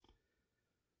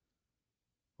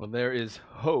Well, there is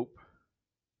hope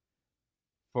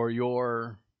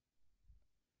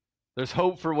there's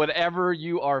hope for whatever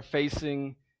you are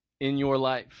facing in your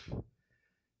life.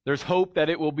 There's hope that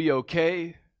it will be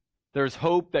okay. There's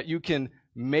hope that you can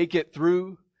make it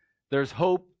through. There's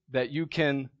hope that you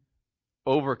can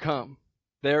overcome.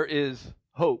 There is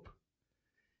hope.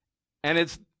 And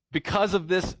it's because of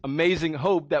this amazing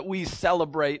hope that we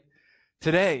celebrate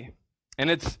today.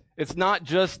 And it's not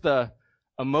just the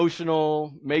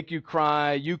emotional, make you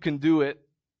cry, you can do it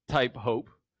type hope.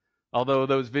 Although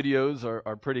those videos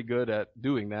are pretty good at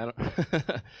doing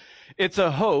that. It's a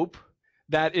hope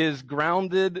that is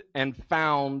grounded and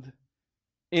found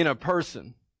in a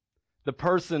person, the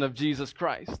person of Jesus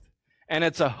Christ. And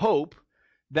it's a hope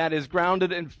that is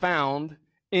grounded and found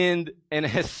in an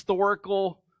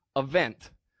historical event.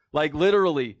 Like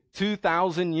literally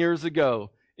 2,000 years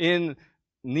ago,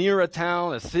 near a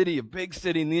town, a big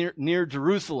city near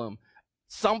Jerusalem,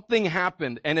 something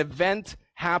happened, an event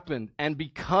happened, and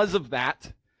because of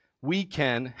that, we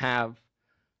can have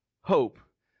hope.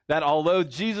 That although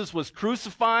Jesus was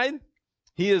crucified,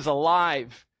 he is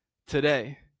alive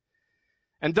today.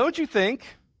 And don't you think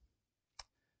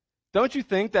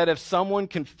that if someone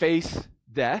can face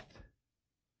death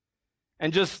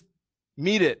and just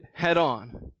meet it head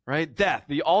on, right? Death,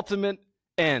 the ultimate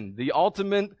end, the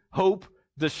ultimate hope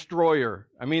destroyer.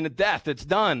 I mean, death, it's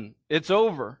done, it's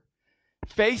over.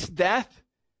 Face death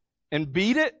and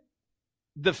beat it,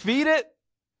 defeat it,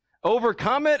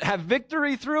 overcome it, have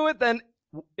victory through it, then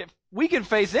if we can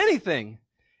face anything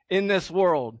in this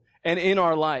world and in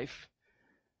our life,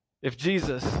 if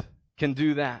Jesus can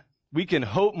do that, we can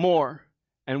hope more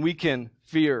and we can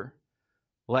fear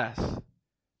less.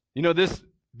 You know, this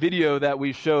video that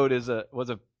we showed it's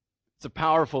a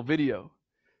powerful video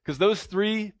because those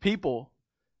three people,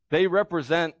 they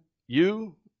represent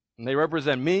you and they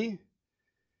represent me.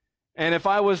 And if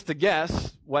I was to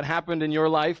guess what happened in your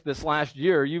life this last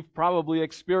year, you've probably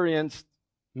experienced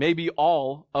maybe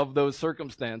all of those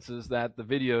circumstances that the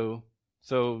video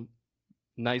so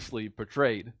nicely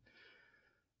portrayed.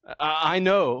 I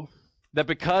know that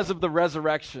because of the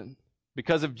resurrection,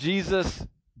 because of Jesus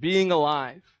being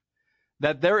alive,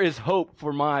 that there is hope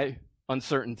for my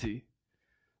uncertainty.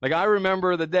 Like I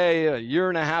remember the day a year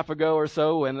and a half ago or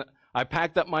so when I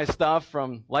packed up my stuff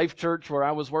from Life Church where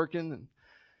I was working and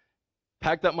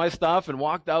packed up my stuff and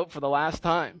walked out for the last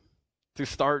time to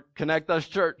start Connect Us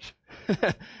Church.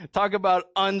 Talk about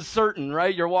uncertain,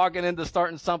 right? You're walking into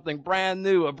starting something brand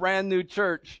new, a brand new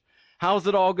church. How's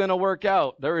it all going to work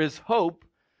out? There is hope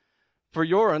for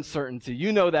your uncertainty.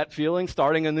 You know that feeling,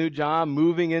 starting a new job,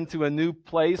 moving into a new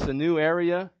place, a new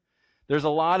area. There's a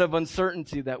lot of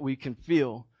uncertainty that we can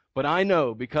feel. But I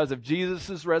know because of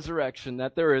Jesus' resurrection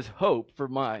that there is hope for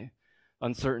my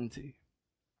uncertainty.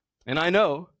 And I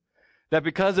know that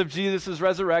because of Jesus'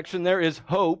 resurrection, there is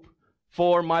hope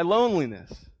for my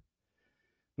loneliness.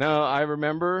 Now, I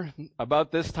remember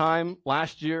about this time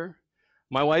last year,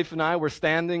 my wife and I were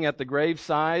standing at the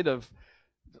graveside of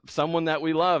someone that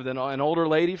we loved, an older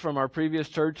lady from our previous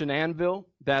church in Annville,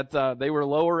 that they were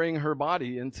lowering her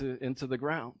body into the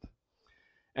ground.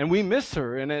 And we miss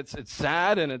her, and it's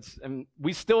sad, and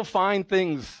we still find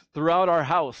things throughout our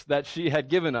house that she had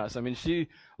given us. I mean, she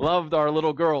loved our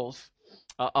little girls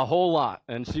a whole lot,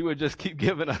 and she would just keep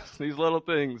giving us these little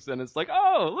things, and it's like,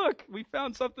 oh, look, we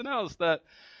found something else that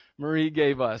Marie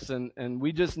gave us, and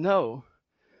we just know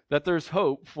that there's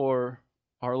hope for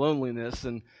our loneliness,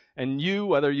 and you,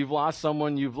 whether you've lost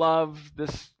someone you've loved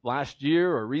this last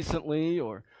year or recently,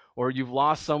 or you've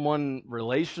lost someone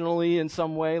relationally in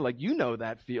some way, like you know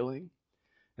that feeling,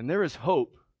 and there is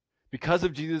hope because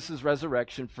of Jesus'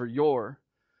 resurrection for your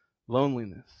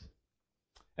loneliness.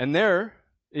 And there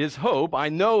is hope. I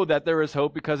know that there is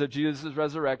hope because of Jesus'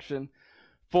 resurrection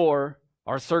for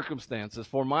our circumstances,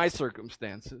 for my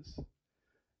circumstances.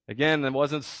 Again, it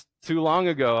wasn't too long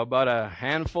ago, about a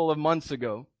handful of months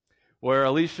ago, where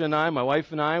Alicia and I, my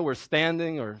wife and I, were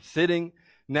standing or sitting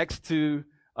next to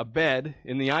a bed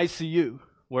in the ICU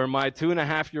where my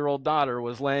 2.5-year-old daughter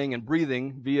was laying and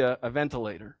breathing via a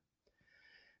ventilator.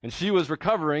 And she was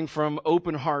recovering from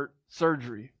open heart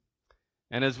surgery.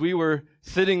 And as we were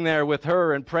sitting there with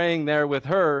her and praying there with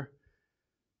her,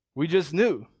 we just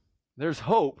knew there's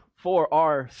hope for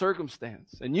our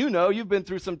circumstance. And you know, you've been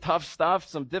through some tough stuff,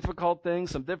 some difficult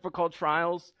things, some difficult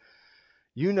trials.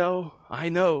 You know, I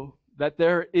know that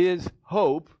there is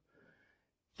hope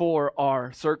for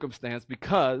our circumstance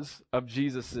because of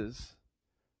Jesus'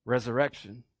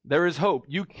 resurrection. There is hope.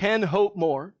 You can hope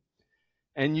more,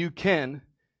 and you can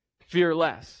fear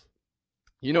less.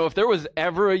 You know, if there was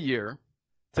ever a year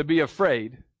to be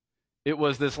afraid, it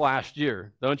was this last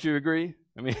year. Don't you agree?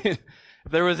 I mean, if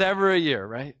there was ever a year,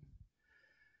 right?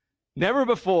 Never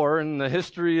before in the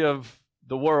history of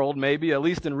the world, maybe at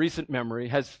least in recent memory,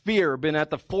 has fear been at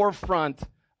the forefront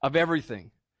of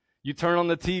everything. You turn on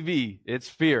the TV, it's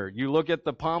fear. You look at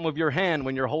the palm of your hand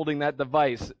when you're holding that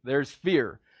device, there's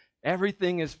fear.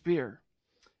 Everything is fear.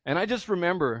 And I just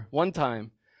remember one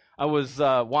time I was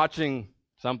watching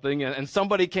something and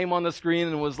somebody came on the screen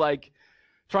and was like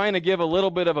trying to give a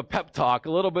little bit of a pep talk,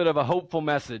 a little bit of a hopeful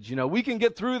message. You know, we can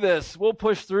get through this. We'll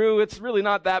push through. It's really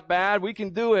not that bad. We can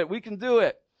do it. We can do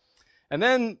it. And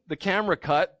then the camera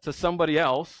cut to somebody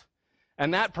else,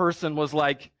 and that person was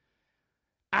like,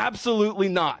 absolutely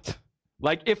not.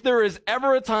 Like, if there is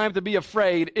ever a time to be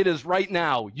afraid, it is right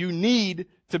now. You need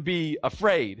to be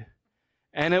afraid.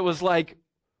 And it was like,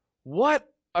 what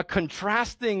a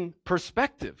contrasting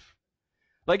perspective.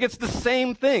 Like, it's the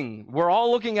same thing. We're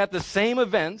all looking at the same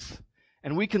events,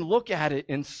 and we can look at it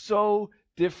in so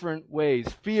different ways.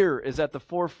 Fear is at the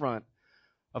forefront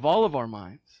of all of our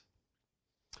minds.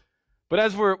 But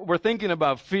as we're thinking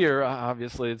about fear,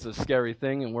 obviously it's a scary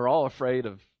thing, and we're all afraid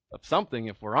of something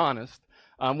if we're honest.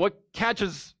 What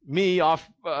catches me off,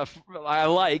 I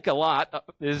like a lot,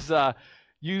 is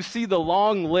you see the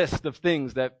long list of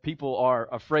things that people are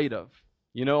afraid of.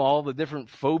 You know, all the different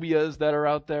phobias that are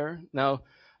out there. Now,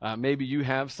 maybe you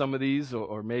have some of these,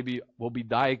 or maybe we'll be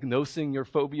diagnosing your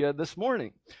phobia this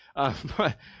morning.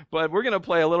 But we're going to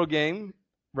play a little game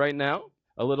right now,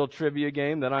 a little trivia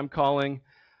game that I'm calling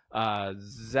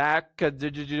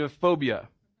Zacadidiophobia,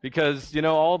 because, you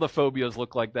know, all the phobias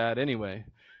look like that anyway.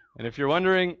 And if you're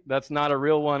wondering, that's not a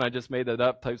real one. I just made that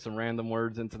up, typed some random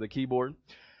words into the keyboard.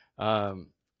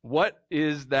 What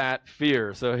is that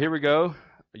fear? So here we go.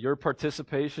 Your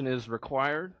participation is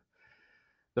required.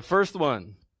 The first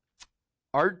one,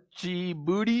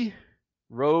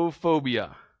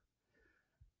 archibootyrophobia.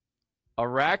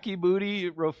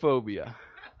 Arachibootyrophobia.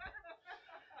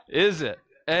 Is it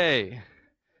A,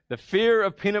 the fear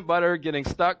of peanut butter getting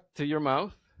stuck to your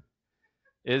mouth?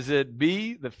 Is it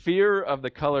B, the fear of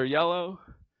the color yellow?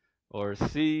 Or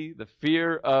C, the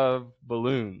fear of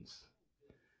balloons?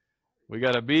 We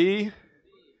got a B.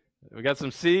 We got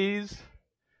some C's.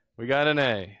 We got an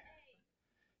A.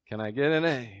 Can I get an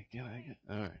A?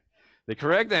 All right. The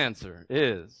correct answer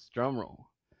is, drum roll,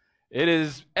 it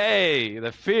is A,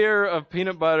 the fear of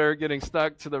peanut butter getting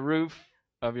stuck to the roof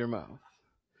of your mouth.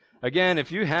 Again,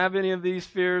 if you have any of these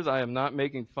fears, I am not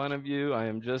making fun of you. I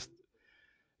am just,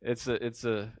 it's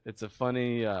a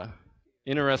funny,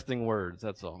 interesting words,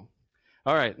 that's all.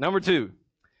 All right, number 2,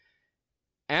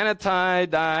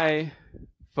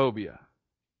 anatidaephobia.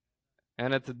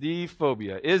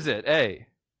 Anatidaephobia. Is it A,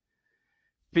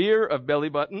 fear of belly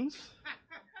buttons?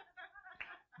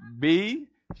 B,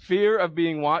 fear of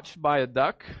being watched by a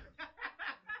duck?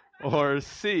 Or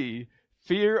C,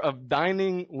 fear of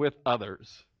dining with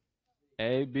others?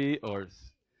 A, B, or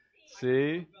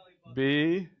C?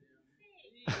 B?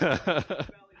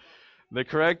 The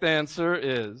correct answer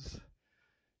is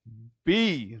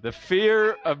B, the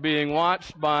fear of being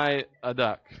watched by a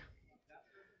duck.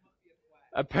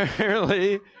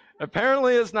 Apparently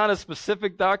it's not a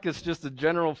specific duck, it's just a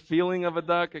general feeling of a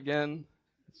duck. Again,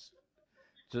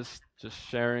 just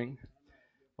sharing.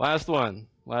 Last one.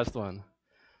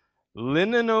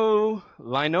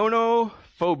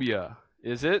 Linonophobia.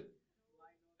 Is it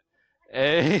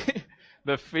A,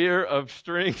 the fear of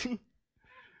string?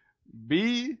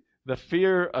 B, the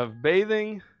fear of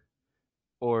bathing?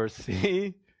 Or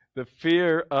C, the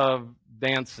fear of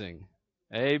dancing?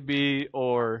 A, B,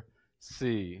 or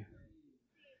C?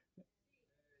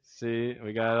 C,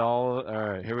 we got it all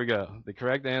right, here we go. The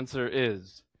correct answer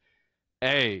is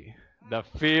A, the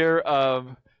fear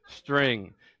of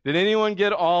string. Did anyone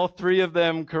get all 3 of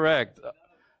them correct?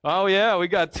 Oh yeah, we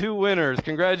got 2 winners.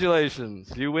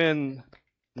 Congratulations. You win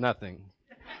nothing.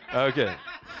 Okay.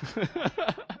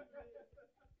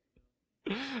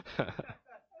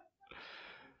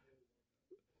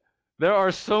 There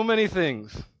are so many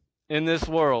things in this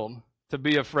world to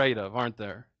be afraid of, aren't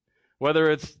there? Whether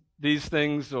it's these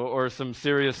things or some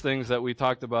serious things that we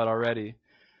talked about already.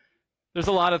 There's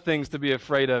a lot of things to be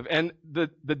afraid of. And the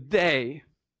day,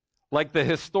 like the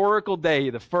historical day,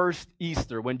 the first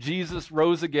Easter, when Jesus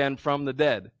rose again from the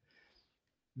dead,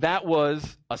 that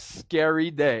was a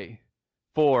scary day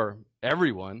for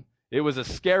everyone. It was a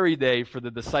scary day for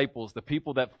the disciples, the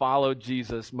people that followed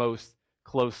Jesus most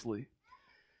closely.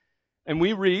 And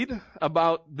we read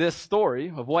about this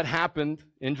story of what happened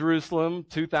in Jerusalem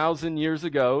 2,000 years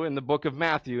ago in the book of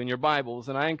Matthew in your Bibles.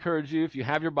 And I encourage you, if you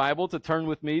have your Bible, to turn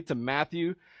with me to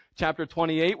Matthew chapter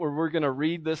 28, where we're going to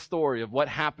read this story of what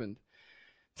happened.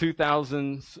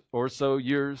 2,000 or so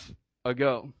years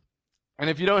ago. And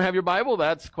if you don't have your Bible,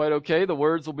 that's quite okay. The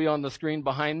words will be on the screen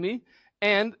behind me.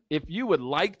 And if you would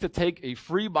like to take a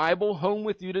free Bible home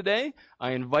with you today,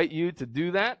 I invite you to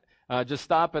do that. Just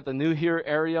stop at the New Here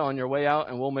area on your way out,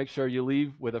 and we'll make sure you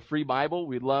leave with a free Bible.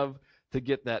 We'd love to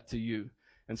get that to you.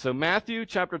 And so Matthew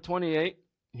chapter 28,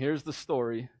 here's the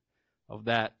story of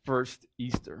that first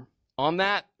Easter. On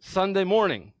that Sunday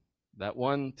morning, that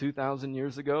one 2,000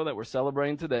 years ago that we're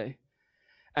celebrating today,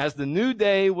 as the new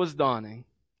day was dawning,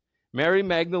 Mary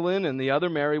Magdalene and the other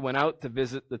Mary went out to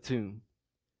visit the tomb.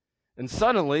 And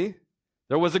suddenly,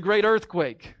 there was a great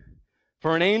earthquake,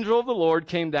 for an angel of the Lord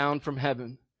came down from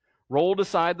heaven, rolled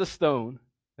aside the stone,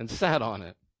 and sat on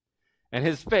it. And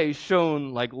his face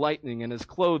shone like lightning, and his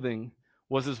clothing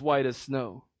was as white as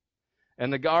snow.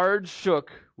 And the guards shook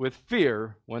with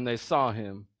fear when they saw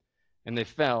him, and they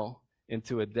fell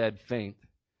into a dead faint.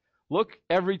 Look,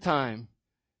 every time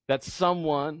that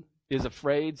someone is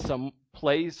afraid, some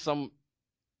place, some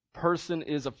person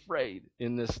is afraid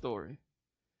in this story.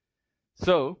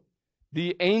 So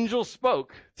the angel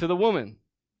spoke to the woman.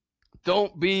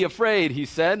 "Don't be afraid," he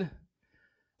said.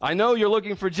 "I know you're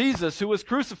looking for Jesus who was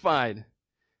crucified.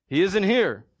 He isn't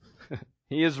here.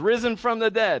 He is risen from the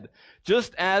dead,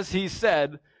 just as he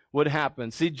said would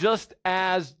happen." See, just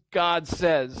as God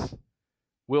says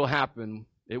will happen,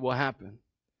 it will happen.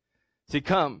 See,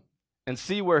 come and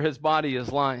see where his body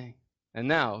is lying. And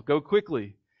now, go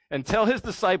quickly and tell his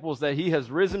disciples that he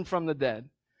has risen from the dead.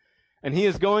 And he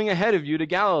is going ahead of you to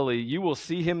Galilee. You will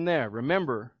see him there.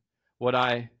 Remember what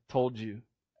I told you.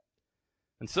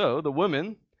 And so the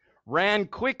women ran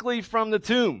quickly from the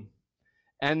tomb,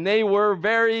 and they were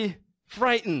very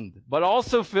frightened, but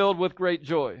also filled with great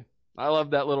joy. I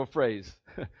love that little phrase.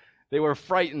 They were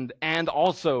frightened and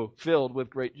also filled with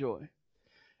great joy.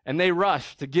 And they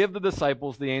rushed to give the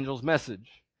disciples the angel's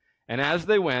message. And as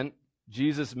they went,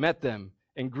 Jesus met them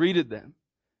and greeted them.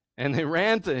 And they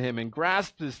ran to him and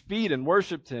grasped his feet and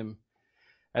worshiped him.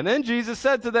 And then Jesus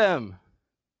said to them,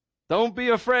 "Don't be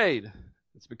afraid."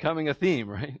 It's becoming a theme,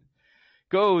 right?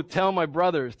 "Go tell my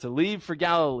brothers to leave for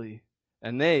Galilee,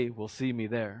 and they will see me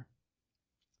there."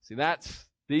 See, that's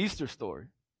the Easter story.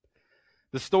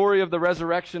 The story of the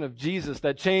resurrection of Jesus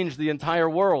that changed the entire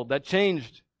world, that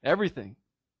changed everything.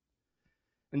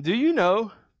 And do you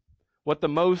know what the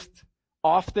most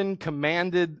often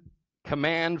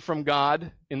command from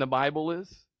God in the Bible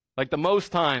is? Like the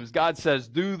most times God says,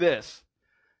 "Do this."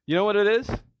 You know what it is?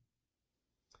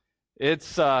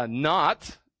 It's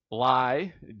not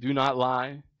lie, do not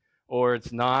lie, or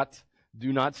it's not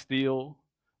do not steal,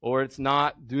 or it's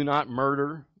not do not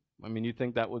murder. I mean, you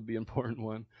think that would be an important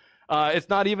one. It's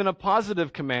not even a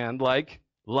positive command like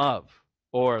love,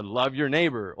 or love your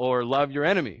neighbor, or love your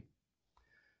enemy.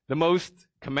 The most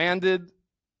command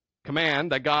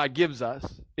that God gives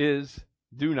us is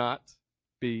do not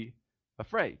be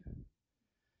afraid.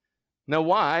 Now,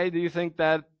 why do you think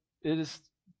that it is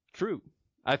true?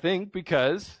 I think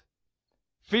because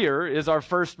fear is our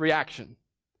first reaction.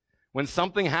 When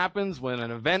something happens, when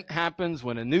an event happens,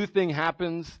 when a new thing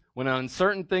happens, when an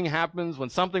uncertain thing happens, when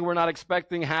something we're not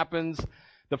expecting happens,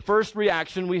 the first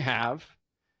reaction we have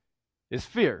is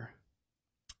fear.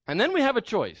 And then we have a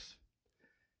choice.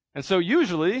 And so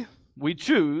usually we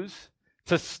choose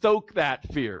to stoke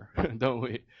that fear, don't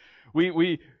we?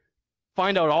 We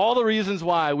find out all the reasons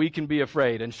why we can be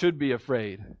afraid and should be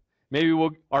afraid. Maybe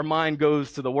our mind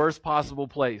goes to the worst possible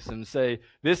place and say,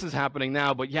 this is happening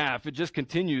now, but yeah, if it just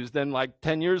continues, then like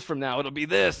 10 years from now, it'll be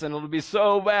this, and it'll be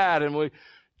so bad. And we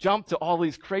jump to all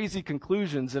these crazy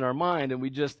conclusions in our mind, and we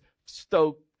just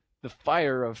stoke the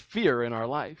fire of fear in our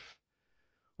life.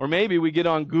 Or maybe we get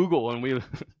on Google and we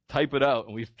type it out,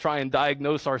 and we try and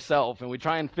diagnose ourselves, and we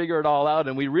try and figure it all out,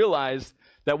 and we realize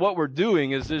that what we're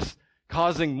doing is just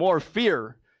causing more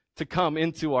fear to come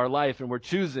into our life, and we're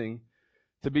choosing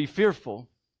to be fearful.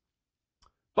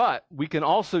 But we can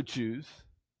also choose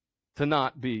to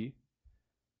not be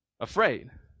afraid.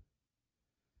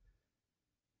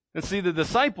 And see, the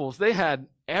disciples, they had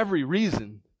every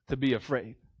reason to be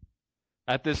afraid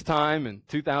at this time and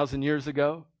 2,000 years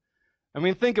ago. I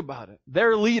mean, think about it.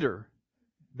 Their leader,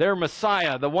 their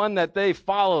Messiah, the one that they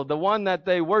followed, the one that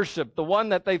they worshiped, the one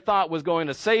that they thought was going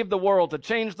to save the world, to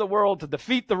change the world, to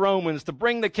defeat the Romans, to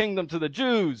bring the kingdom to the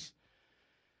Jews,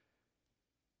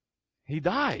 he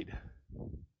died.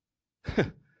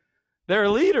 Their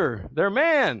leader, their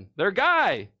man, their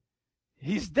guy,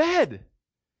 he's dead.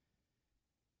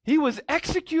 He was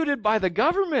executed by the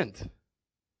government.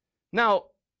 Now,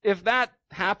 if that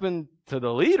happened to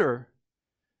the leader,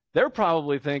 they're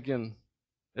probably thinking,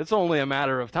 it's only a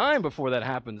matter of time before that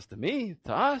happens to me,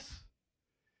 to us.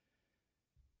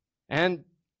 And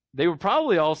they were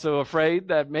probably also afraid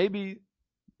that maybe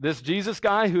this Jesus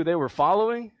guy who they were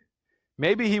following,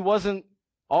 maybe he wasn't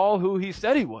all who he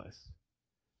said he was.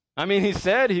 I mean, he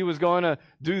said he was going to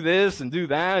do this and do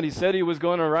that. He said he was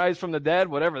going to rise from the dead,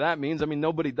 whatever that means. I mean,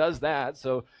 nobody does that.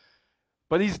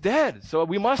 But he's dead. So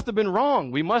we must have been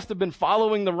wrong. We must have been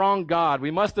following the wrong God.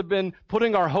 We must have been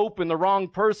putting our hope in the wrong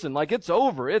person. Like, it's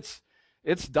over. It's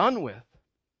done with.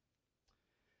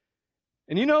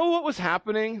 And you know what was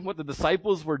happening, what the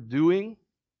disciples were doing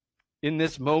in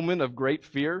this moment of great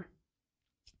fear?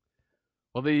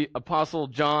 Well, the apostle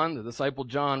John, the disciple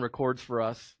John, records for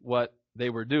us what they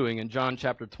were doing in John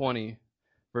chapter 20,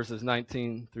 verses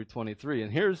 19 through 23.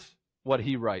 And here's what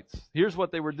he writes. Here's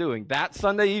what they were doing. That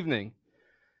Sunday evening,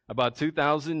 about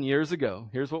 2,000 years ago,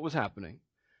 here's what was happening.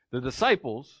 The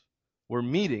disciples were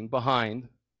meeting behind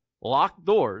locked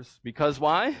doors because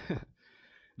why?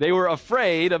 They were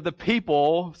afraid of the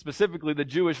people, specifically the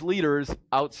Jewish leaders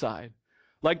outside.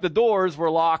 Like the doors were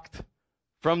locked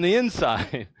from the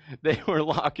inside. They were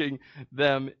locking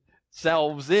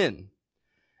themselves in.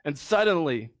 And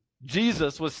suddenly,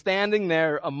 Jesus was standing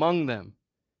there among them.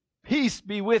 "Peace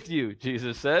be with you,"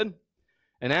 Jesus said.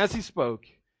 And as he spoke,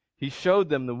 he showed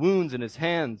them the wounds in his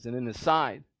hands and in his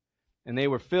side. And they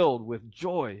were filled with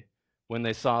joy when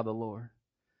they saw the Lord.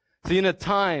 See, in a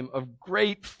time of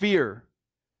great fear,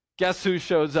 guess who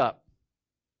shows up?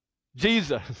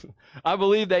 Jesus. I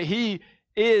believe that he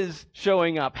is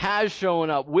showing up, has shown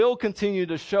up, will continue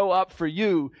to show up for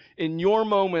you in your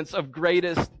moments of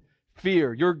greatest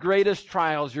fear, your greatest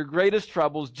trials, your greatest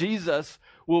troubles. Jesus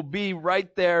will be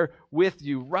right there with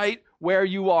you, right where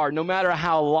you are. No matter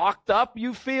how locked up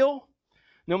you feel,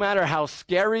 no matter how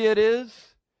scary it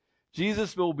is,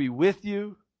 Jesus will be with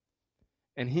you,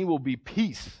 and he will be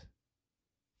peace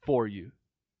for you.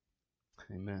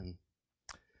 Amen.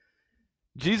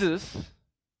 Jesus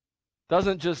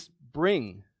doesn't just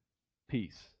bring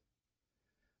peace.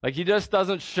 Like, he just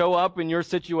doesn't show up in your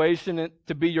situation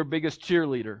to be your biggest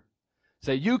cheerleader.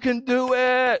 Say, you can do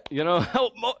it,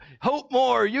 hope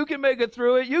more, you can make it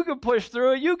through it, you can push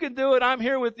through it, you can do it, I'm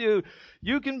here with you.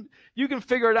 You can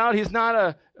figure it out. He's not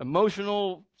an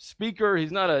emotional speaker,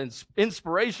 he's not an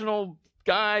inspirational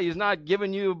guy, he's not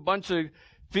giving you a bunch of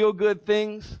feel-good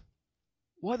things.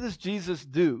 What does Jesus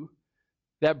do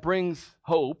that brings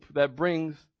hope, that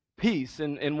brings peace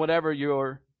in whatever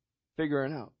you're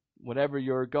figuring out, whatever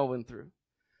you're going through?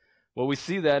 Well, we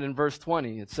see that in verse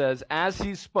 20. It says, as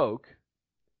he spoke,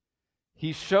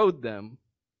 he showed them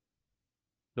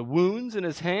the wounds in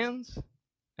his hands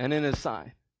and in his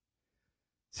side.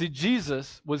 See,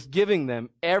 Jesus was giving them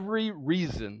every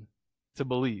reason to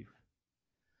believe.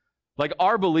 Like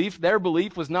our belief, their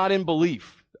belief was not in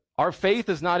belief. Our faith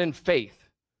is not in faith.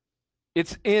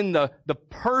 It's in the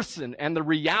person and the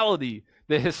reality,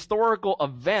 the historical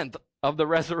event of the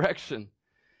resurrection.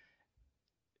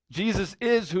 Jesus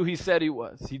is who he said he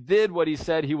was. He did what he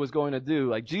said he was going to do.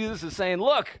 Like, Jesus is saying,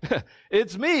 look,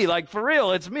 it's me. Like, for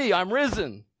real, it's me. I'm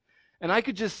risen. And I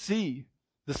could just see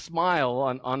the smile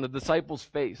on the disciples'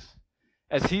 face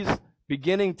as he's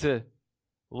beginning to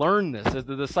learn this, as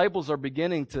the disciples are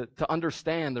beginning to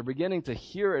understand. They're beginning to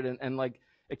hear it and like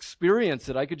experience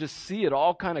it. I could just see it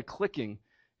all kind of clicking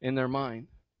in their mind.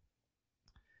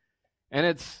 And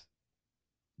it's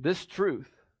this truth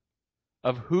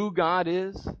of who God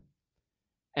is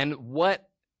and what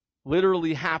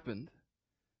literally happened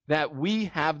that we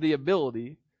have the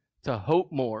ability to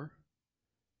hope more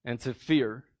and to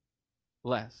fear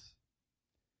less.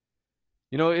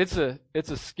 You know, it's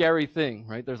a scary thing,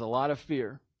 right? There's a lot of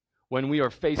fear when we are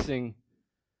facing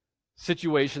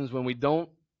situations when we don't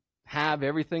have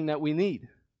everything that we need.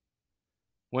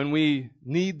 When we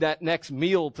need that next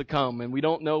meal to come and we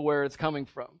don't know where it's coming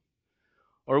from.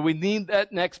 Or we need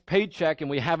that next paycheck and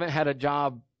we haven't had a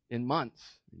job in months,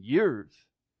 years.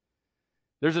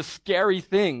 There's a scary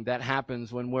thing that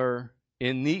happens when we're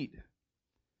in need.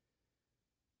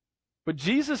 But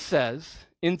Jesus says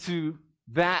into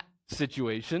that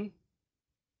situation,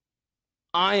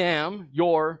 I am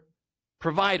your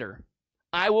provider.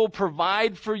 I will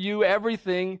provide for you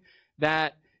everything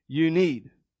that you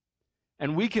need.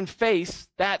 And we can face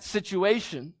that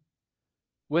situation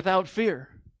without fear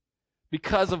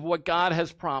because of what God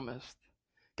has promised.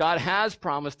 God has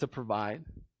promised to provide,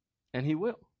 and he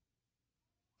will.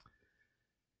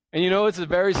 And you know, it's a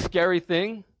very scary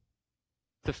thing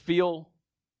to feel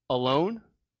alone.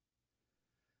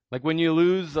 Like when you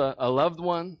lose a loved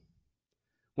one,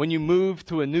 when you move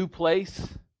to a new place,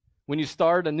 when you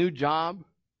start a new job.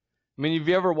 I mean, have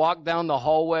you ever walked down the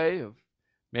hallway of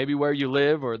maybe where you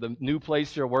live or the new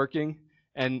place you're working,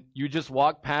 and you just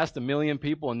walk past 1 million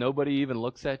people and nobody even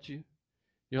looks at you.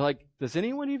 You're like, does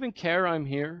anyone even care I'm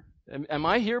here? Am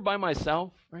I here by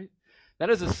myself? Right? That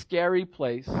is a scary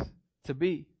place to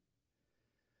be.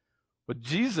 But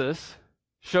Jesus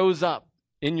shows up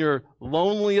in your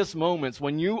loneliest moments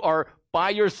when you are by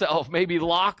yourself, maybe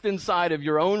locked inside of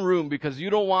your own room because you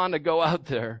don't want to go out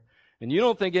there and you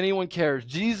don't think anyone cares.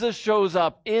 Jesus shows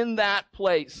up in that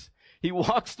place. He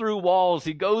walks through walls.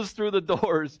 He goes through the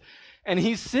doors, and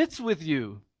he sits with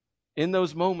you in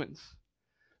those moments.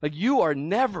 Like, you are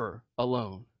never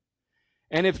alone.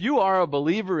 And if you are a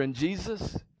believer in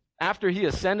Jesus, after he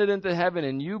ascended into heaven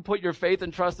and you put your faith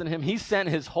and trust in him, he sent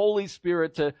his Holy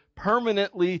Spirit to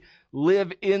permanently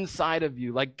live inside of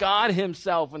you. Like, God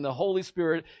himself and the Holy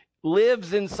Spirit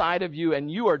lives inside of you,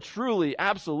 and you are truly,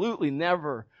 absolutely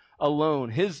never alone.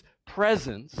 His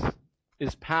presence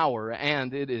is power,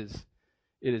 and it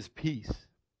is peace.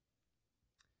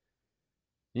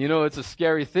 You know, it's a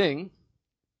scary thing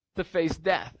to face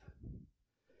death.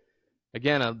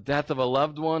 Again, a death of a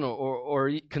loved one,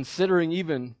 or considering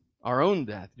even our own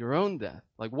death, your own death.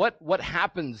 Like, what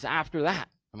happens after that?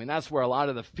 I mean, that's where a lot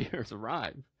of the fears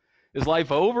arrive. Is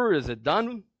life over? Is it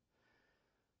done?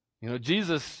 You know,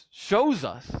 Jesus shows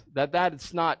us that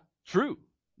it's not true.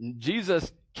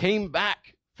 Jesus came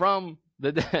back from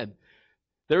the dead.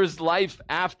 There is life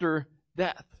after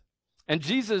death. And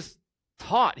Jesus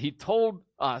he told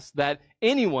us that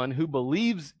anyone who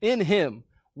believes in him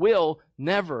will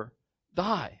never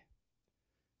die.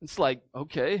 It's like,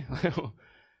 okay.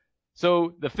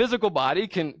 So the physical body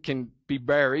can be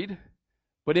buried,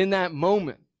 but in that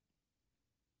moment,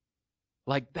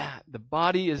 like that, the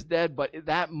body is dead, but at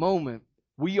that moment,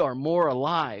 we are more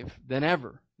alive than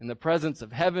ever in the presence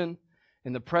of heaven,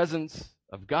 in the presence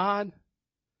of God.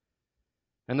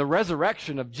 And the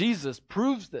resurrection of Jesus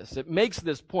proves this. It makes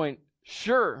this point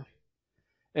sure.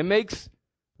 It makes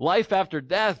life after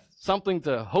death something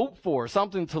to hope for,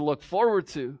 something to look forward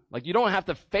to. Like, you don't have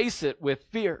to face it with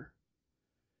fear.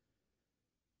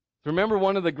 Remember,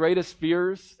 one of the greatest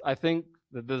fears I think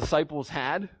that the disciples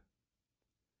had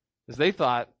is they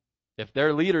thought if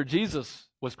their leader Jesus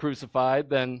was crucified,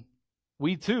 then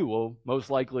we too will most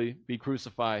likely be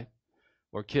crucified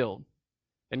or killed.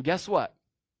 And guess what?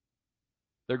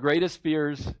 Their greatest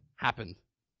fears happened.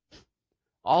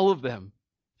 All of them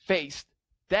faced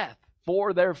death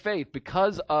for their faith,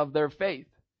 because of their faith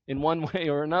in one way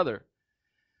or another.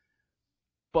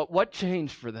 But what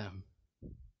changed for them?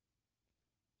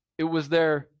 It was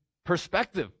their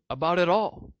perspective about it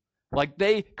all. Like,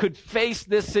 they could face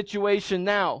this situation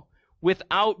now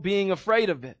without being afraid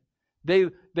of it. They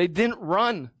didn't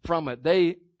run from it.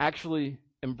 They actually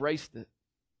embraced it.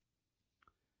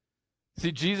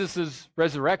 See, Jesus'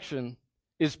 resurrection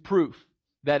is proof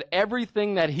that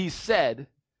everything that he said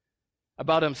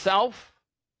about himself,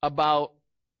 about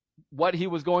what he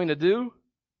was going to do,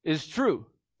 is true.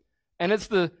 And it's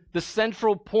the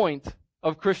central point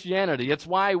of Christianity. It's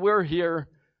why we're here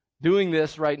doing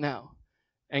this right now.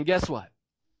 And guess what?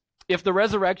 If the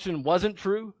resurrection wasn't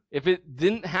true, if it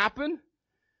didn't happen,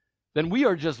 then we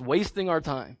are just wasting our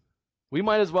time. We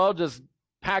might as well just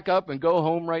pack up and go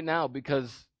home right now,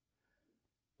 because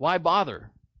why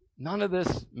bother? None of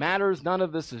this matters. None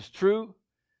of this is true.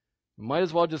 We might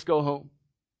as well just go home.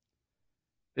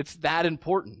 It's that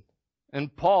important.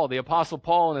 And Paul, the Apostle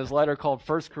Paul, in his letter called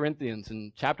 1 Corinthians,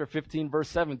 in chapter 15, verse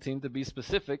 17, to be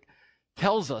specific,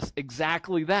 tells us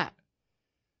exactly that.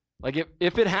 Like,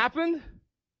 if it happened,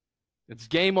 it's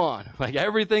game on. Like,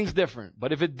 everything's different.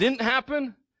 But if it didn't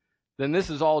happen, then this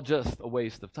is all just a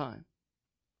waste of time.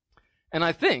 And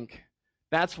I think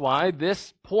that's why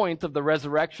this point of the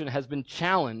resurrection has been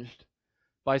challenged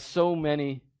by so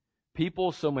many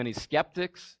people, so many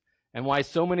skeptics, and why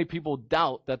so many people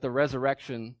doubt that the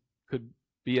resurrection could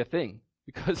be a thing,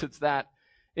 because it's that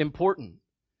important.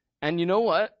 And you know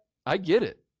what? I get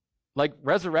it. Like,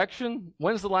 resurrection,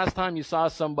 when's the last time you saw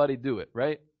somebody do it,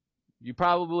 right? You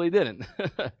probably didn't.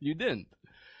 You didn't.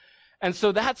 And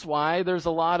so that's why there's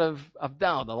a lot of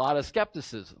doubt, a lot of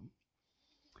skepticism.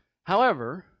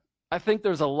 However, I think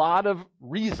there's a lot of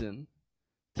reason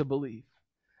to believe.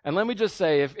 And let me just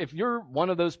say, if you're one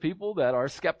of those people that are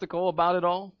skeptical about it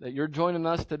all, that you're joining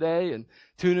us today and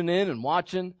tuning in and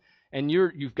watching, and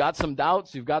you've got some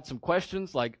doubts, you've got some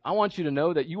questions, like, I want you to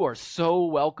know that you are so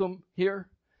welcome here.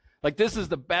 Like, this is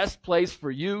the best place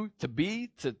for you to be,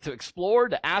 to explore,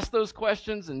 to ask those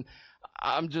questions. And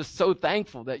I'm just so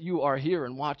thankful that you are here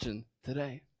and watching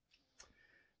today.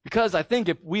 Because I think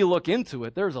if we look into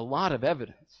it, there's a lot of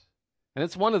evidence. And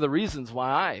it's one of the reasons why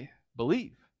I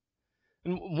believe.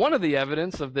 And one of the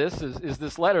evidence of this is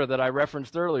this letter that I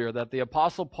referenced earlier that the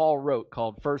Apostle Paul wrote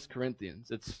called 1 Corinthians.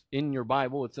 It's in your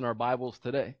Bible. It's in our Bibles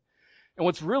today. And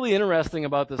what's really interesting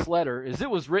about this letter is it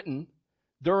was written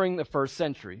during the first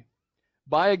century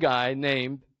by a guy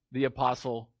named the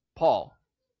Apostle Paul.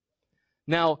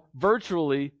 Now,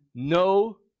 virtually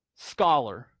no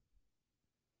scholar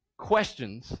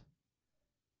questions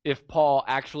if Paul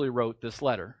actually wrote this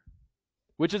letter,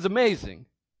 which is amazing.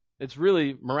 It's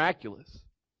really miraculous.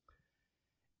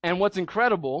 And what's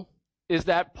incredible is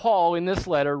that Paul, in this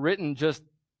letter, written just,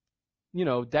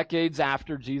 decades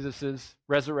after Jesus'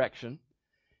 resurrection,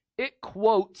 it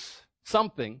quotes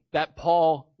something that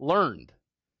Paul learned.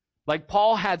 Like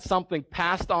Paul had something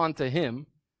passed on to him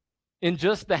in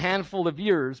just the handful of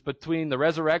years between the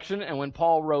resurrection and when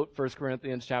Paul wrote 1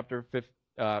 Corinthians chapter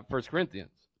 1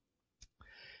 Corinthians.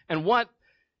 And what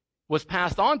was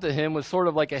passed on to him was sort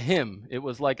of like a hymn. It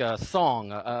was like a song,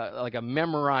 like a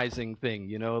memorizing thing,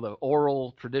 the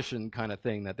oral tradition kind of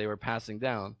thing that they were passing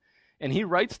down. And he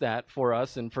writes that for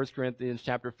us in 1 Corinthians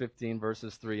chapter 15,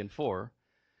 verses 3 and 4.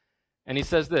 And he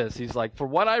says this, he's like, "For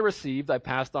what I received, I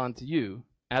passed on to you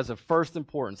as of first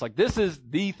importance." Like, this is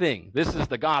the thing. This is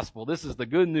the gospel. This is the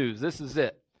good news. This is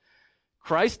it.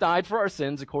 Christ died for our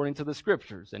sins according to the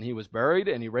Scriptures, and he was buried,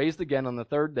 and he raised again on the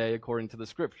third day according to the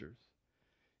Scriptures.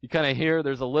 You kind of hear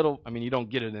there's a little, you don't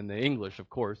get it in the English, of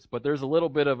course, but there's a little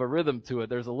bit of a rhythm to it.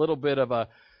 There's a little bit of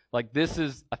this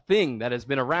is a thing that has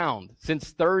been around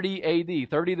since 30 AD,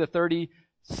 30 to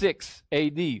 36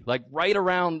 AD, like right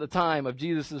around the time of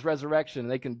Jesus' resurrection.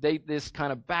 They can date this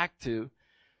kind of back to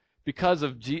because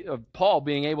of Paul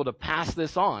being able to pass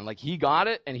this on. Like, he got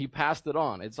it and he passed it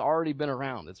on. It's already been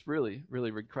around. It's really, really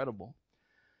incredible.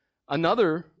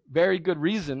 Another very good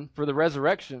reason for the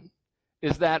resurrection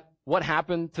is that what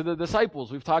happened to the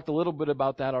disciples. We've talked a little bit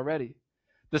about that already.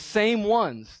 The same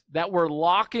ones that were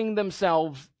locking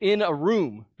themselves in a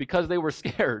room because they were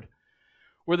scared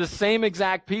were the same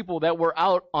exact people that were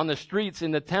out on the streets in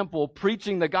the temple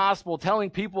preaching the gospel, telling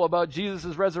people about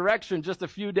Jesus' resurrection just a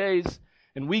few days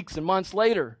and weeks and months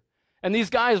later. And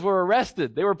these guys were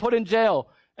arrested. They were put in jail.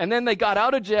 And then they got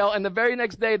out of jail, and the very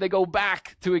next day they go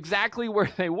back to exactly where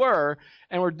they were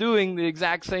and were doing the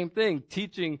exact same thing,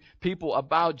 teaching people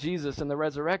about Jesus and the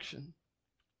resurrection.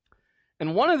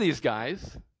 And one of these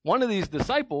guys, one of these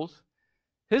disciples,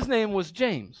 his name was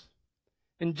James.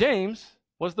 And James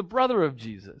was the brother of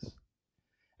Jesus.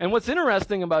 And what's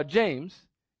interesting about James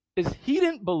is he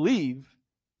didn't believe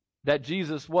that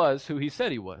Jesus was who he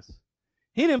said he was.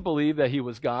 He didn't believe that he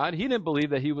was God. He didn't believe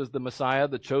that he was the Messiah,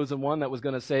 the chosen one that was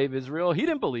going to save Israel. He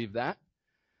didn't believe that.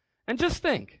 And just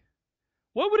think,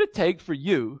 what would it take for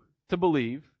you to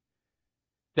believe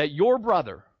that your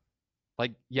brother,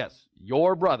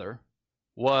 your brother,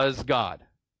 was God?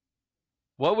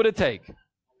 What would it take?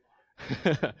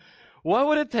 What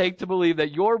would it take to believe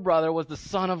that your brother was the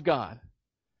Son of God?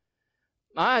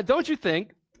 Don't you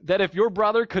think that if your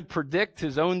brother could predict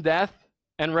his own death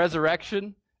and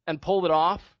resurrection and pulled it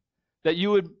off, that you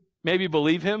would maybe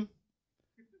believe him?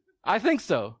 I think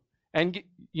so. And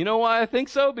you know why I think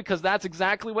so? Because that's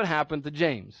exactly what happened to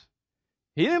James.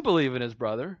 He didn't believe in his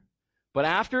brother, but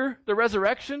after the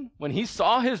resurrection, when he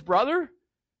saw his brother,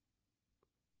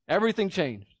 everything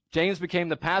changed. James became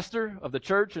the pastor of the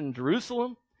church in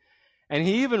Jerusalem, and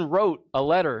he even wrote a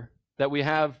letter that we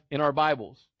have in our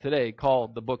Bibles today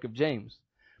called the Book of James.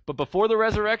 But before the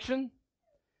resurrection,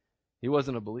 he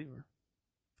wasn't a believer.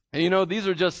 And these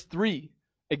are just 3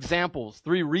 examples,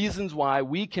 3 reasons why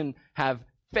we can have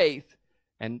faith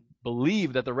and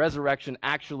believe that the resurrection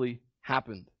actually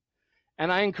happened.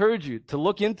 And I encourage you to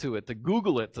look into it, to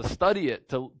Google it, to study it,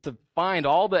 to find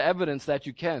all the evidence that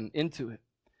you can into it.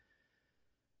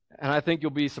 And I think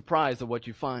you'll be surprised at what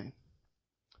you find.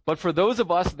 But for those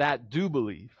of us that do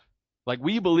believe, like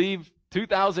we believe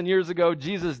 2,000 years ago,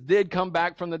 Jesus did come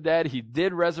back from the dead, he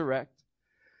did resurrect.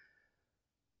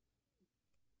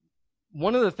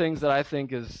 One of the things that I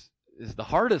think is the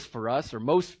hardest for us, or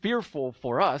most fearful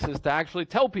for us, is to actually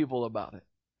tell people about it,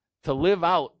 to live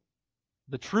out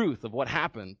the truth of what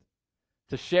happened,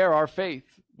 to share our faith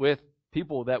with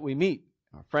people that we meet,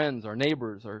 our friends, our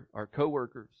neighbors, our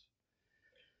coworkers.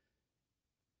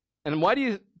 And why do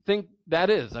you think that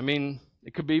is?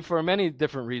 It could be for many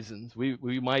different reasons.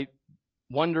 We might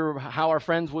wonder how our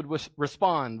friends would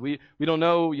respond. We don't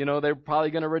know, they're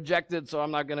probably going to reject it, so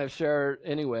I'm not going to share it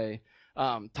anyway.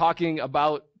 Talking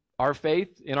about our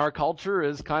faith in our culture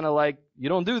is kind of like, you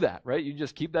don't do that, right? You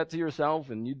just keep that to yourself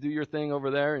and you do your thing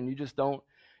over there and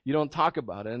you don't talk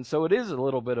about it. And so it is a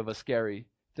little bit of a scary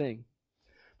thing.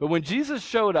 But when Jesus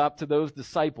showed up to those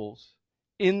disciples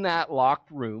in that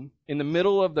locked room, in the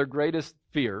middle of their greatest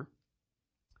fear,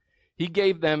 he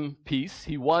gave them peace.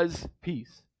 He was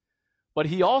peace. But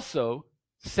he also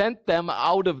sent them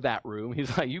out of that room.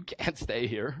 He's like, you can't stay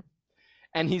here.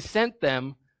 And he sent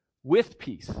them with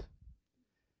peace.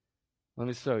 Let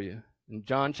me show you. In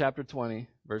John chapter 20,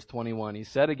 verse 21, he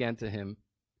said again to him,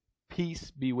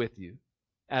 peace be with you.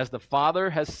 As the Father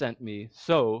has sent me,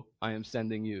 so I am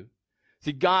sending you.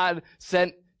 See, God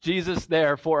sent Jesus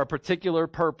there for a particular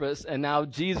purpose, and now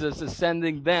Jesus is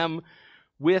sending them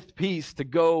with peace to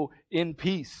go in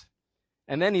peace.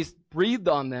 And then he's breathed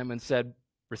on them and said,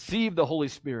 receive the Holy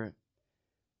Spirit.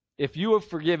 If you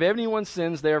forgive anyone's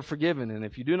sins, they are forgiven. And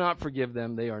if you do not forgive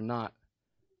them, they are not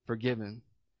forgiven.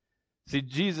 See,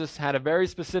 Jesus had a very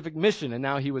specific mission, and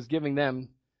now he was giving them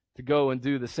to go and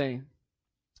do the same.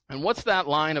 And what's that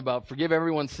line about forgive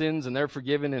everyone's sins and they're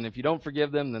forgiven, and if you don't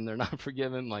forgive them, then they're not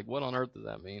forgiven? Like, what on earth does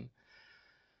that mean?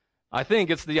 I think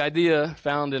it's the idea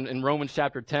found in Romans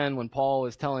chapter 10 when Paul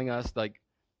is telling us, like,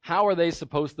 how are they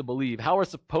supposed to believe? How are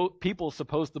people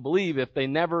supposed to believe if they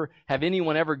never have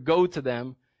anyone ever go to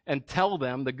them and tell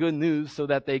them the good news so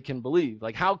that they can believe?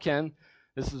 Like, how can,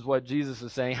 this is what Jesus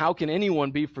is saying, how can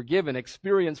anyone be forgiven,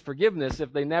 experience forgiveness,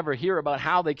 if they never hear about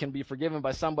how they can be forgiven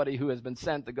by somebody who has been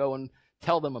sent to go and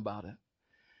tell them about it?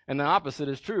 And the opposite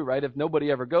is true, right? If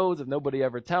nobody ever goes, if nobody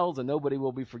ever tells, then nobody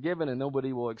will be forgiven and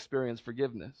nobody will experience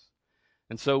forgiveness.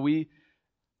 And so we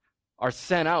are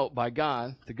sent out by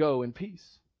God to go in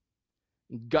peace.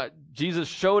 Jesus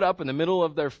showed up in the middle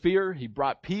of their fear. He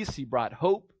brought peace. He brought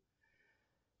hope.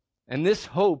 And this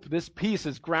hope, this peace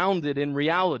is grounded in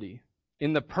reality,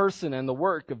 in the person and the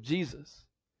work of Jesus.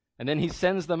 And then he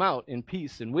sends them out in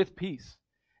peace and with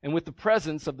the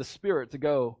presence of the Spirit to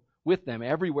go with them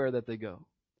everywhere that they go.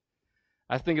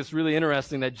 I think it's really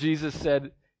interesting that Jesus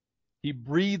said he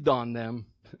breathed on them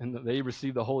and they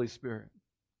received the Holy Spirit.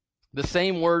 The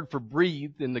same word for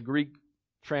breathed in the Greek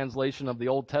translation of the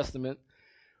Old Testament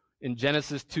in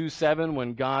Genesis 2:7,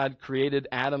 when God created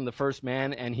Adam, the first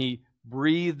man, and he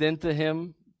breathed into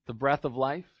him the breath of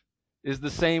life, is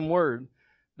the same word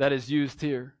that is used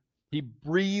here. He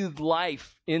breathed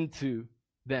life into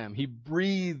them. He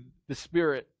breathed the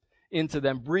Spirit into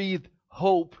them, breathed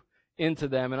hope into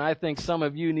them. And I think some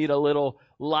of you need a little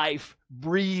life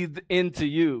breathed into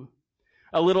you,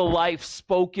 a little life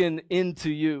spoken into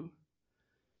you.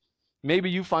 Maybe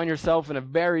you find yourself in a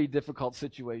very difficult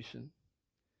situation,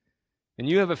 and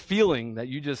you have a feeling that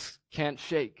you just can't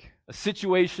shake, a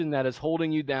situation that is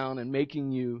holding you down and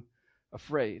making you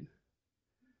afraid.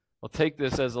 Well, take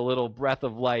this as a little breath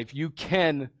of life. You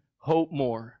can hope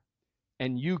more,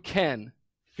 and you can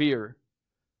fear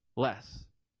less.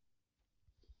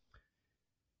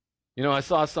 You know, I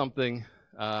saw something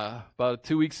about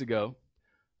 2 weeks ago.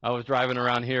 I was driving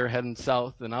around here heading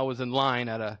south, and I was in line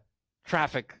at a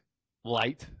traffic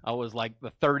light. I was like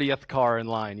the 30th car in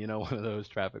line, you know, one of those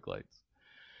traffic lights.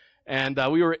 And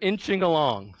we were inching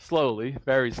along slowly,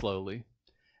 very slowly.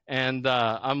 And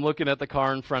I'm looking at the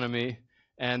car in front of me,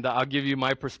 and I'll give you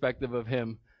my perspective of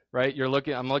him, right?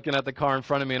 I'm looking at the car in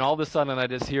front of me, and all of a sudden I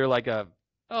just hear like a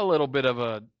little bit of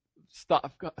a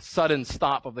sudden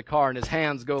stop of the car, and his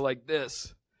hands go like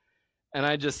this. And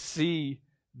I just see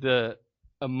the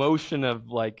emotion of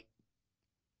like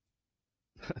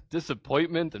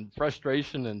disappointment and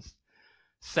frustration and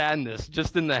sadness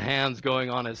just in the hands going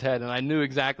on his head. And I knew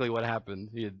exactly what happened.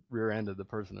 He had rear-ended the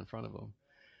person in front of him.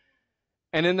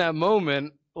 And in that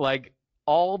moment, like,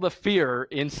 all the fear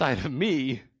inside of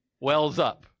me wells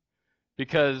up,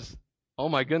 because, oh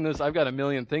my goodness, I've got a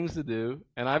million things to do,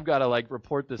 and I've got to like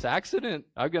report this accident.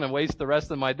 I'm going to waste the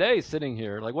rest of my day sitting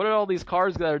here. Like, what are all these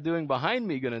cars that are doing behind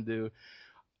me going to do?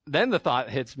 Then the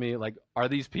thought hits me, like, are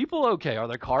these people okay? Are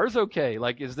their cars okay?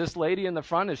 Like, is this lady in the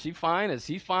front, is she fine? Is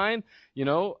he fine? You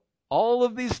know, all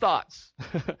of these thoughts,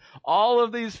 all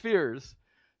of these fears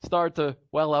start to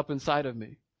well up inside of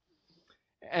me.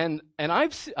 And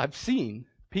I've seen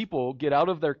people get out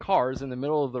of their cars in the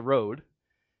middle of the road,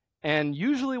 and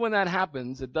usually when that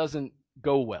happens, it doesn't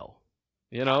go well.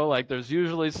 You know, like, there's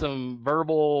usually some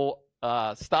verbal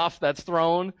stuff that's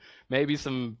thrown, maybe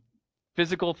some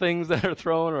physical things that are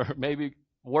thrown, or maybe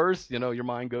worse. You know, your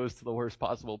mind goes to the worst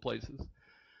possible places.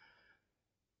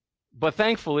 But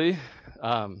thankfully,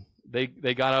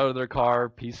 they got out of their car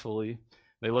peacefully.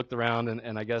 They looked around,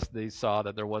 and I guess they saw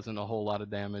that there wasn't a whole lot of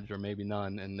damage, or maybe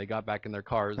none, and they got back in their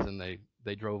cars and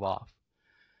they drove off.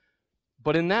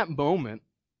 But in that moment,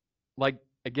 like,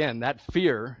 again, that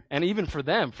fear, and even for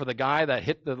them, for the guy that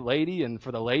hit the lady, and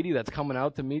for the lady that's coming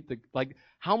out to meet like,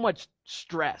 how much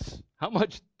stress, how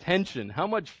much tension, how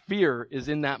much fear is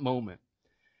in that moment.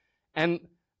 And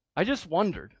I just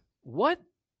wondered, what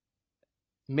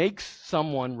makes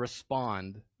someone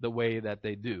respond the way that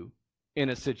they do in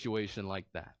a situation like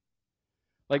that?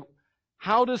 Like,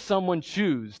 how does someone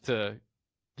choose to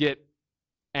get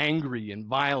angry and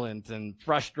violent and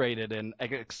frustrated and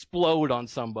explode on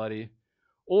somebody?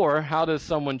 Or how does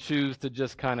someone choose to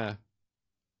just kind of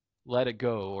let it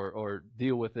go or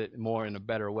deal with it more in a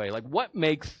better way? Like, what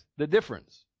makes the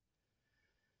difference?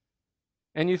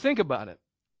 And you think about it.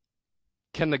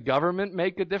 Can the government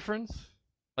make a difference?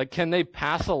 Like, can they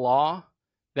pass a law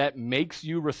that makes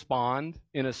you respond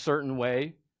in a certain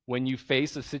way when you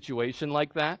face a situation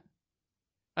like that?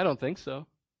 I don't think so.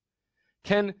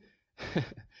 Can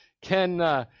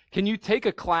you take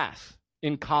a class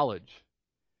in college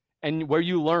and where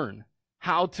you learn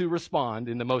how to respond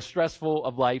in the most stressful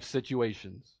of life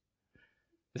situations?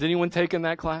 Has anyone taken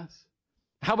that class?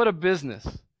 How about a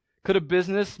business? Could a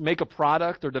business make a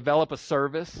product or develop a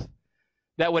service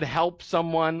that would help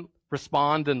someone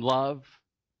respond in love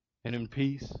and in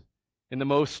peace in the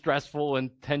most stressful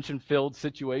and tension-filled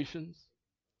situations?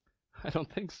 I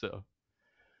don't think so.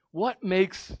 What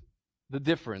makes the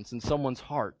difference in someone's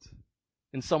heart,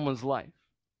 in someone's life?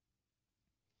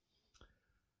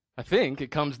 I think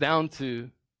it comes down to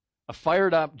a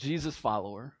fired-up Jesus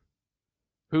follower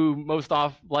who most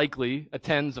likely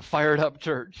attends a fired-up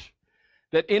church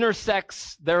that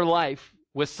intersects their life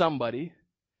with somebody,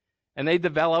 and they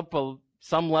develop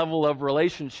some level of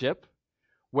relationship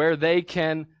where they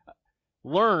can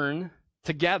learn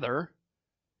together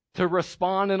to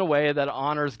respond in a way that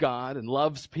honors God and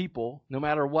loves people no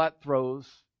matter what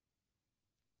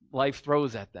life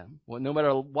throws at them, no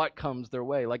matter what comes their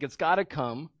way. Like, it's got to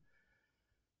come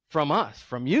from us,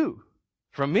 from you,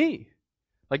 from me.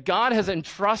 Like, God has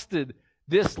entrusted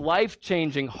this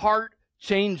life-changing,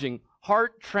 heart-changing,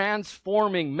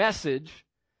 heart-transforming message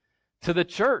to the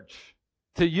church,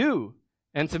 to you,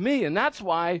 and to me. And that's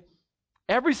why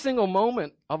every single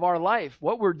moment of our life,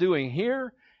 what we're doing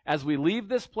here, as we leave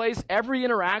this place, every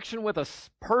interaction with a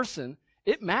person,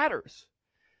 it matters.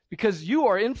 Because you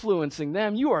are influencing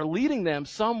them, you are leading them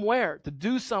somewhere to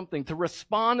do something, to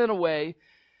respond in a way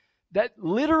that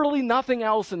literally nothing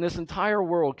else in this entire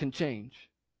world can change.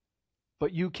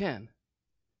 But you can.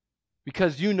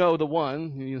 Because you know the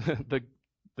one,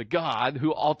 the God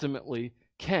who ultimately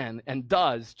can and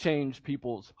does change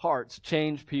people's hearts,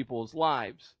 change people's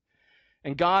lives.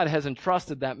 And God has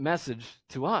entrusted that message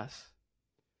to us.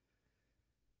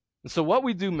 And so what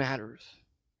we do matters.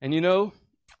 And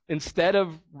instead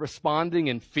of responding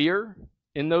in fear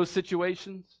in those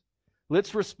situations,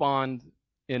 let's respond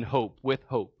in hope, with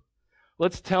hope.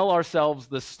 Let's tell ourselves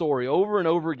this story over and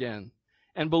over again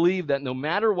and believe that no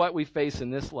matter what we face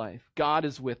in this life, God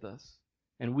is with us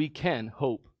and we can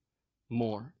hope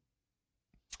more.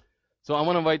 So I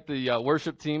want to invite the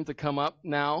worship team to come up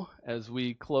now as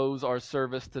we close our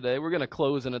service today. We're going to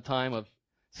close in a time of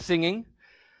singing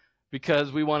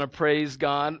because we want to praise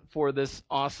God for this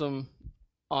awesome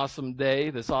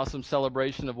day, this awesome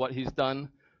celebration of what He's done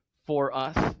for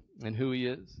us and who He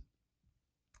is.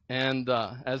 And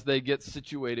as they get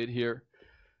situated here,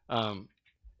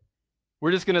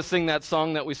 we're just going to sing that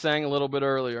song that we sang a little bit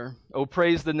earlier. Oh,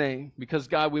 praise the name, because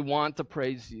God, we want to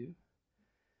praise you.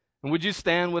 And would you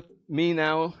stand with me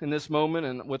now in this moment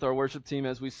and with our worship team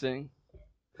as we sing?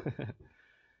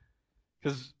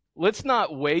 Because let's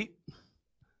not wait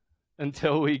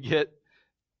until we get...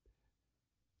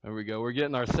 There we go. We're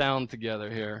getting our sound together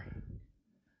here.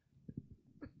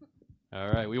 All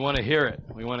right. We want to hear it.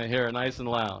 We want to hear it nice and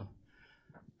loud.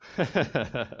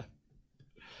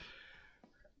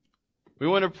 We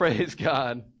want to praise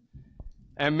God.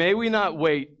 And may we not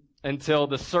wait until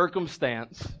the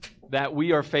circumstance that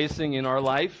we are facing in our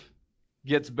life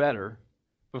gets better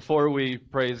before we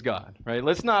praise God, right?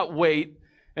 Let's not wait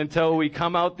until we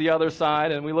come out the other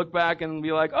side and we look back and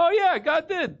be like, oh yeah, God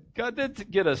did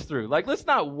get us through. Like, let's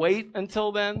not wait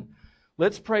until then.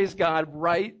 Let's praise God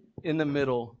right in the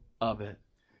middle of it,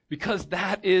 because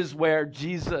that is where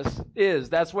Jesus is.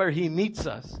 That's where He meets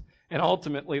us. And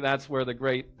ultimately, that's where the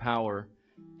great power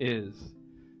is.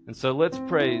 And so let's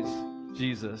praise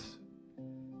Jesus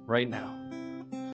right now.